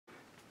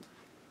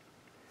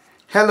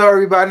Hello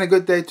everybody and a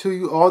good day to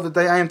you all.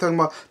 Today I am talking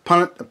about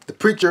the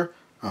Preacher.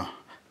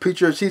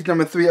 Preacher season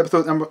number 3,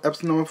 episode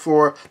number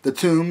 4, The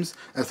Tombs,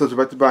 as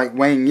directed by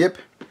Wayne Yip.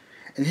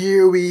 And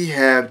here we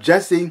have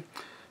Jesse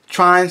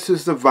trying to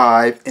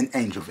survive in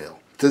Angelville.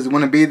 Doesn't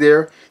want to be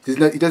there. He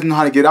doesn't know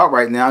how to get out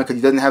right now because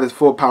he doesn't have his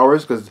full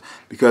powers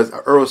because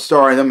Earl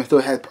Star in him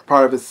still has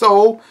part of his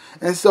soul.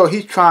 And so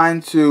he's trying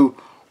to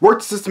work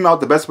the system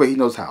out the best way he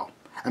knows how.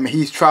 I mean,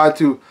 he's tried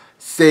to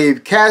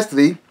save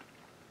Cassidy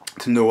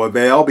to no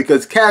avail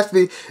because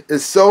Cassidy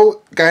is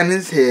so got in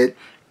his head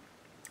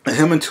that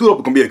him and Tulip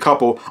are going to be a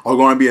couple, are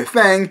going to be a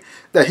thing,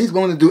 that he's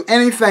willing to do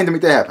anything to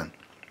make that happen.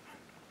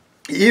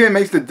 He even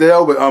makes the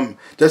deal with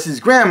Jesse's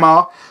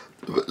grandma,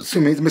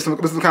 assuming he's missing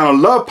some kind of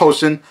love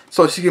potion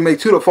so she can make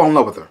Tulip fall in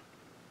love with her.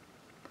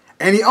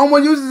 And he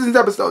almost uses this in this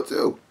episode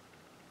too,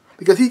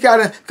 because they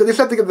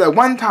slept together that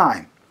one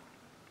time.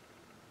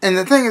 And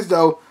the thing is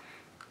though,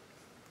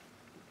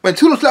 when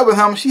Tulip slept with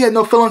him, she had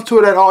no feelings to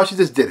it at all. She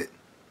just did it.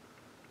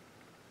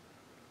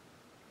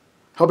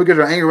 Help her get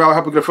her anger out,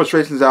 help her get her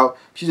frustrations out.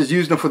 She just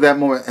used them for that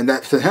moment. And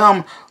that to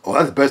him, oh,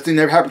 that's the best thing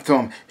that ever happened to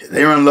him.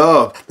 They're in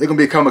love. They're going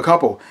to become a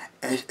couple.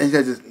 And he's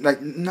just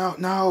like,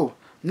 no,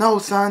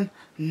 son,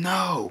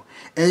 no.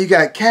 And you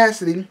got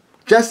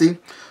Jesse,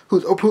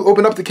 who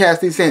opened up to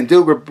Cassidy saying,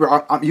 dude,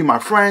 you're my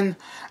friend.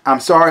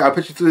 I'm sorry, I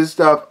put you through this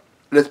stuff.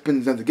 Let's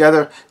put them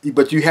together.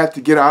 But you have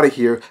to get out of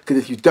here because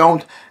if you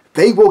don't,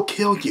 they will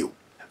kill you.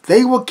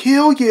 They will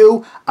kill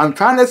you. I'm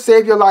trying to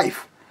save your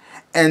life.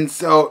 And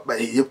so, but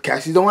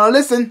Cassidy don't want to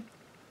listen.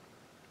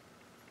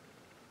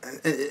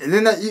 And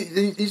then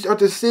you start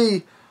to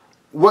see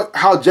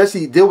how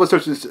Jesse deals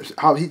with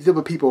how he deals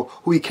with people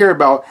who he cares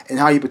about and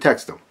how he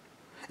protects them.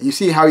 And you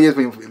see how he is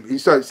you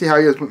start to see how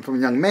he is from a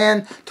young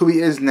man to he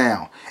is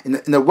now. And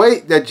the way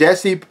that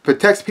Jesse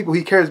protects people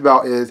he cares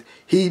about is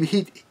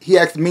he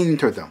acts mean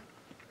to them.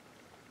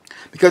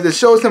 Because it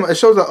shows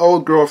an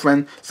old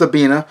girlfriend,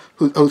 Sabina,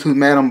 who's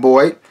Madam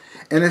Boyd,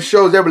 and it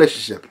shows their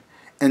relationship.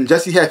 And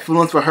Jesse had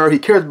feelings for her. He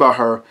cares about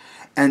her.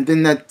 And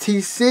then that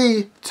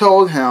TC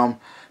told him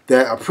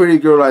that a pretty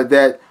girl like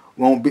that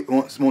won't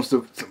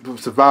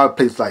survive a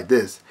place like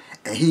this.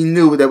 And he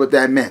knew what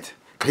that meant.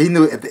 He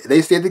knew if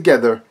they stayed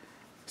together,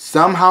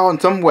 somehow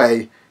in some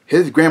way,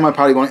 his grandma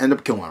probably going to end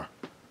up killing her.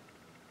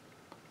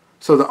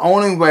 So the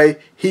only way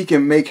he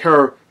can make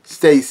her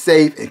stay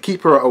safe and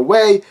keep her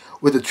away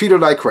was to treat her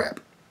like crap.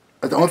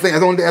 That's the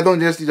only thing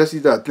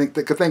Jesse does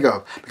think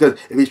of. Because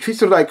if he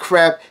treats her like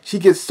crap, she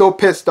gets so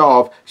pissed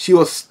off, she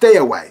will stay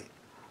away.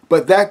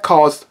 But that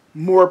caused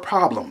more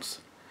problems.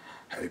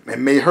 It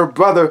made her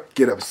brother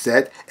get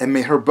upset and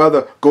made her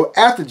brother go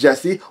after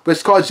Jesse,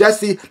 which caused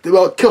Jesse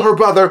to kill her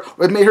brother,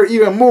 which made her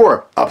even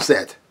more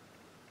upset.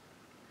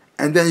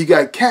 And then you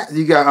got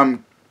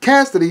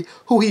Cassidy,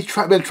 who he's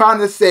been trying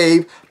to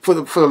save for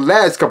the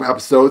last couple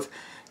episodes.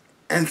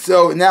 And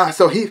so now,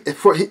 he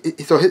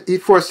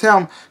forced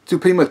him to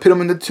pretty much put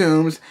him in the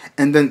tombs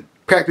and then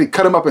practically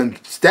cut him up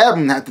and stab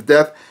him to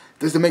death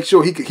just to make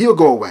sure he'll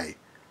go away.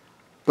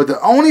 But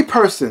the only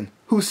person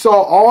who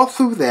saw all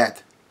through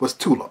that was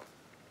Tulip,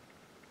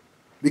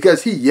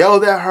 because he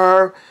yelled at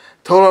her,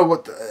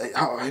 told her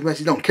how much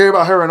he don't care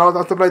about her and all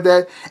that stuff like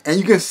that. And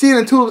you can see it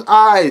in Tulip's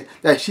eyes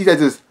that she said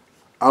just,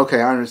 okay,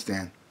 I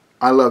understand.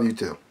 I love you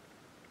too.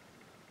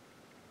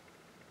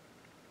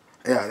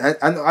 Yeah,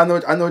 I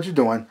know what you're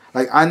doing.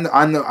 Like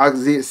I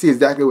see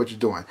exactly what you're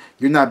doing.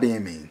 You're not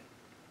being mean.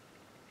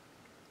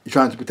 You're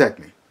trying to protect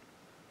me,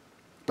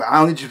 but I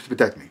don't need you to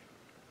protect me.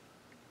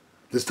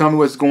 Just tell me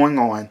what's going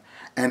on,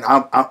 and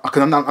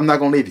because I'm not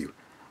going to leave you.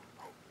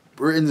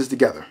 We're in this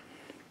together,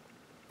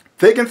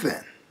 thick and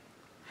thin,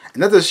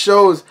 and that just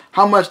shows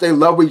how much they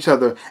love each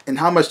other and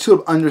how much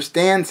Tulip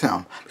understands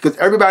him. Because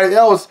everybody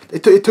else, they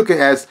took it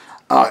as,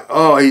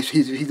 oh, he's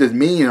just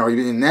mean or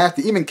he's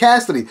nasty. Even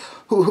Cassidy,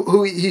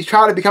 who he's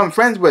trying to become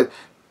friends with,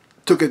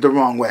 took it the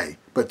wrong way.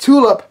 But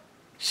Tulip,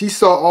 she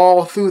saw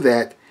all through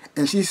that,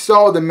 and she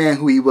saw the man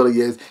who he really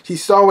is. She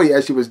saw what he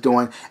actually was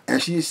doing,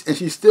 and she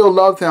still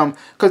loved him.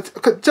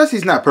 Because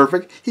Jesse's not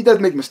perfect. He does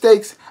make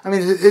mistakes. I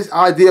mean, his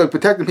idea of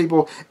protecting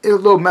people is a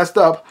little messed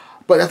up,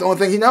 but that's the only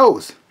thing he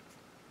knows.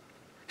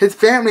 His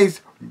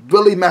family's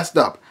really messed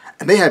up,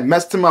 and they had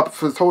messed him up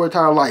for his whole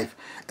entire life.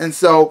 And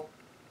so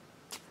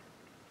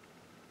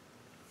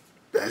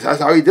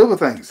that's how he deals with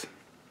things.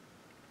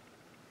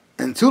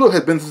 And Tulip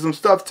has been through some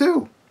stuff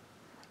too.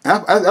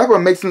 And that's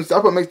what makes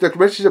the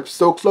relationship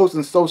so close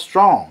and so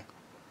strong.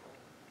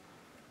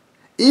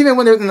 Even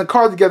when they were in the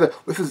car together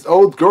with his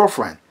old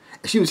girlfriend,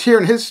 and she was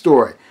hearing his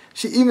story,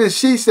 she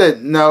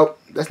said, "No,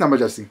 that's not my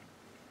Jesse.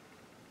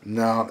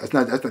 No, that's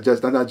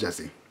not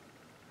Jesse."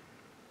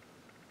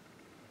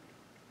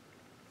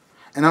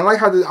 And I like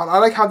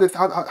how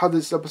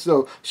this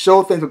episode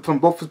showed things from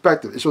both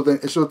perspectives. It showed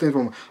things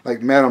from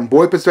like Madam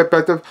Boyd's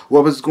perspective,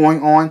 what was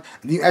going on,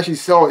 and you actually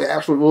saw the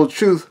actual real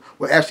truth,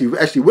 what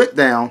actually went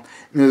down.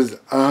 And it was,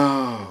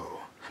 oh,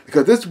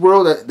 because this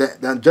world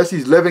that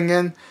Jesse's living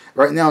in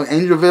right now in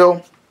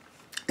Angelville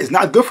is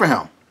not good for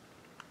him.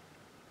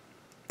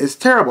 It's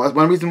terrible. That's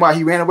one reason why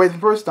he ran away the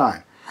first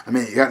time. I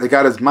mean, they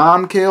got his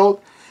mom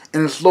killed,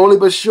 and slowly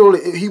but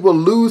surely he will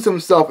lose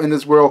himself in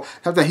this world.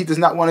 Something he does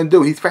not want to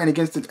do. He's fighting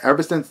against it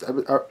ever since.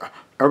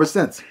 Ever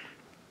since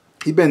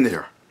he's been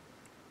there.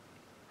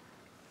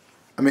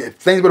 I mean, if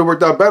things would have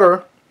worked out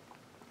better,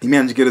 he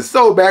managed to get his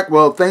soul back.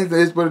 Well, things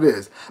is what it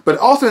is. But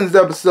also in this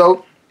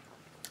episode,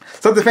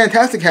 something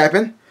fantastic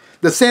happened.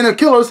 The Santa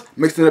Killers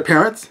makes an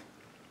appearance.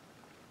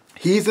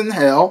 He's in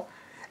hell,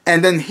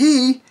 and then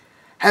he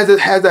has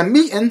a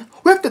meeting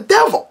with the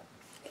devil.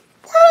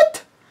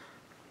 What?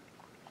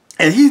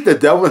 And he's the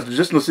devil in the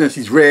traditional sense.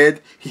 He's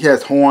red. He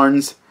has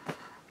horns.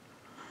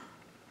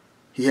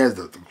 He has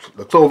the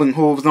cloven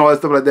hooves and all that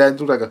stuff like that. He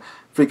looks like a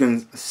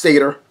freaking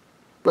satyr.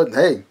 But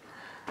hey,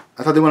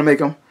 that's how they want to make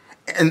him.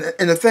 And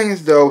the thing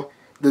is though,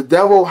 the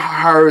devil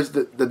hires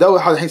the devil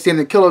hires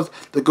the Killers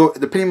to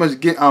pretty much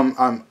get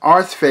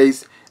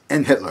Arseface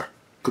and Hitler,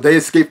 because they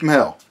escaped from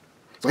hell.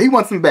 So he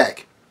wants them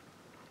back.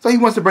 So he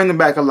wants to bring them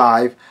back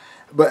alive.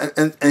 But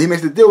and he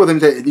makes a deal with them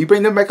that you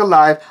bring them back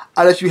alive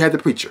unless you have the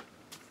preacher.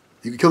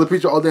 You can kill the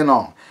preacher all day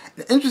long.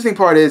 The interesting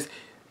part is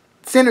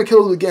Santa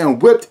Killers was getting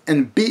whipped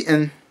and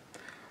beaten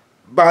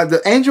by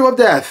the angel of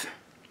death.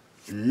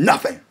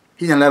 Nothing.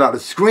 He didn't let out a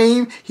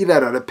scream. He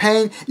let out a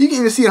pain. You can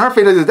even see in her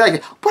face like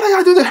this. What I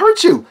gotta do to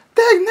hurt you?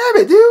 Dag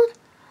nabbit,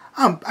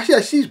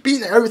 dude. She's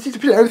beating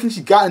everything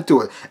she got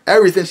into it.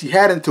 Everything she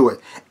had into it.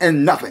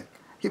 And nothing.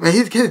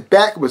 His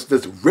back was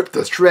just ripped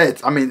to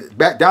shreds. I mean,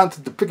 back down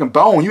to the freaking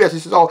bone. You actually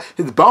saw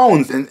his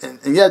bones. And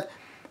yet,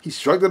 he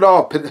shrugged it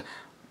off.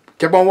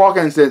 Kept on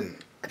walking and said,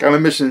 I got my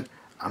mission.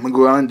 I'm going to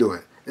go out and do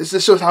it. This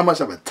just shows how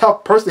much of a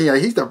tough person he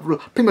is. He's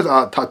pretty much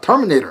a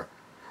Terminator.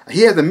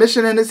 He has a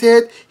mission in his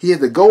head. He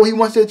has a goal he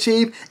wants to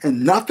achieve.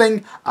 And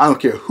nothing, I don't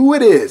care who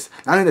it is,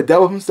 not even the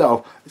devil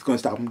himself, is going to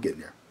stop him getting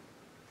there.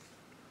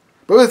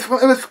 But it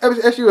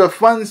was actually a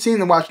fun scene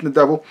to watch the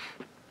devil.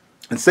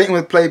 And Satan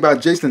was played by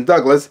Jason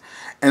Douglas.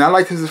 And I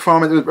liked his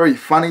performance. It was very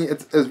funny.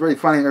 It was very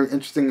funny, very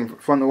interesting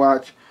and fun to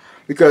watch.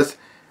 Because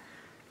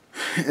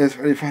it's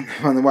really fun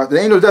to watch. The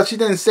angel of death, she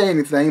didn't say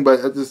anything,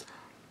 but just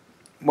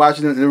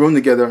watching them in the room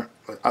together,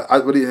 I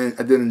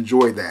did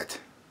enjoy that.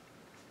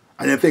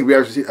 I didn't think we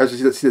actually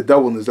see the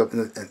devil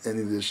in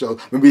any of this show.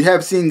 I mean, we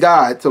have seen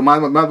God, so might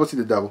as well see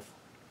the devil.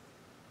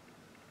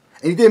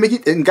 And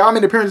and God made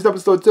an appearance in this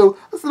episode too.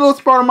 That's a little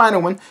smart, minor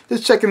one.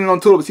 Just checking in on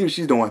Tula to see what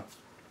she's doing.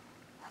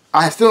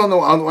 I still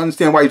don't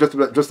understand why he dressed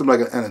up like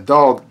a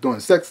dog doing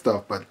sex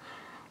stuff, but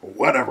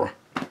whatever.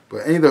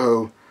 But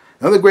anywho,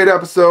 another great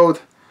episode.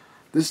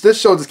 This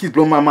show just keeps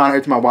blowing my mind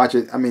every time I watch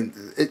it. I mean,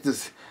 it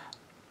just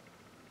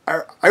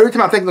every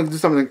time I think I'm gonna do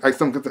something like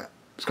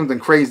something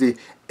crazy,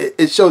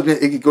 it shows me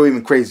it could go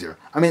even crazier.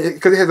 I mean,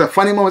 because it has a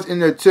funny moments in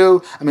there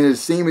too. I mean, there's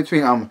a scene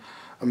between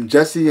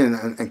Jesse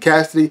and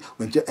Cassidy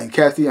and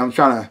Cassidy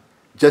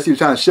Jesse was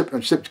trying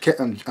to ship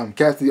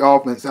Cassidy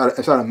off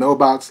inside a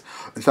mailbox.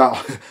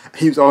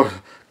 He was all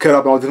cut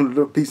up all different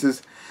little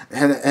pieces,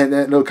 and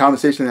that little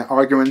conversation and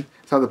arguing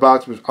inside the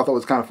box, which I thought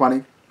was kind of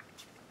funny.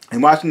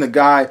 And watching the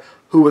guy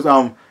who was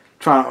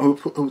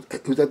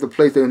who's at the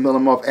place they mailed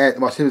him off at,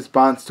 and watch his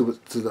response to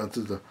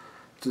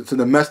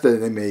the mess that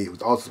they made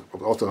was also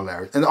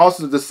hilarious. And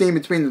also the scene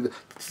between the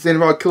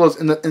Santa Killers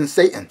and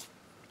Satan,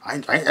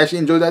 I actually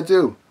enjoyed that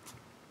too.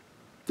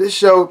 This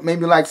show made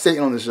me like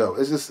Satan on the show.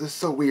 It's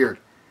so weird.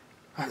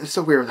 It's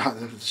so weird how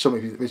the show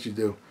makes you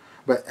do.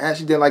 But I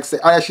actually did like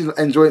Satan. I actually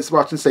enjoyed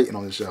watching Satan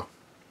on the show.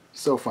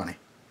 So funny.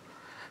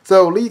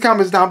 So leave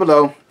comments down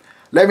below.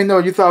 Let me know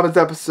what you thought of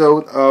this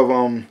episode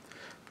of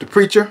The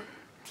Preacher.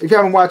 If you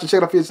haven't watched it, check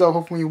it out for yourself.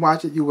 Hopefully when you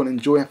watch it, you will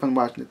enjoy and have fun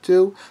watching it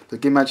too. So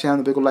give my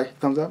channel a big like,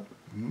 thumbs up,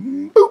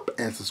 boop,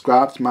 and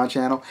subscribe to my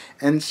channel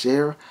and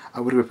share.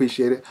 I would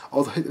appreciate it.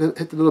 Also hit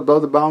the little bell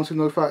at the bottom to be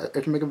notified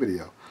if I make a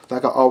video.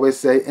 Like I always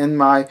say, in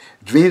my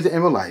dreams and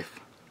in my life,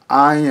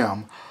 I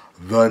am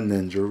the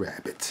Ninja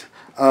Rabbit.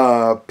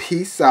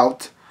 Peace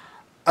out,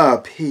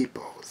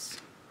 people.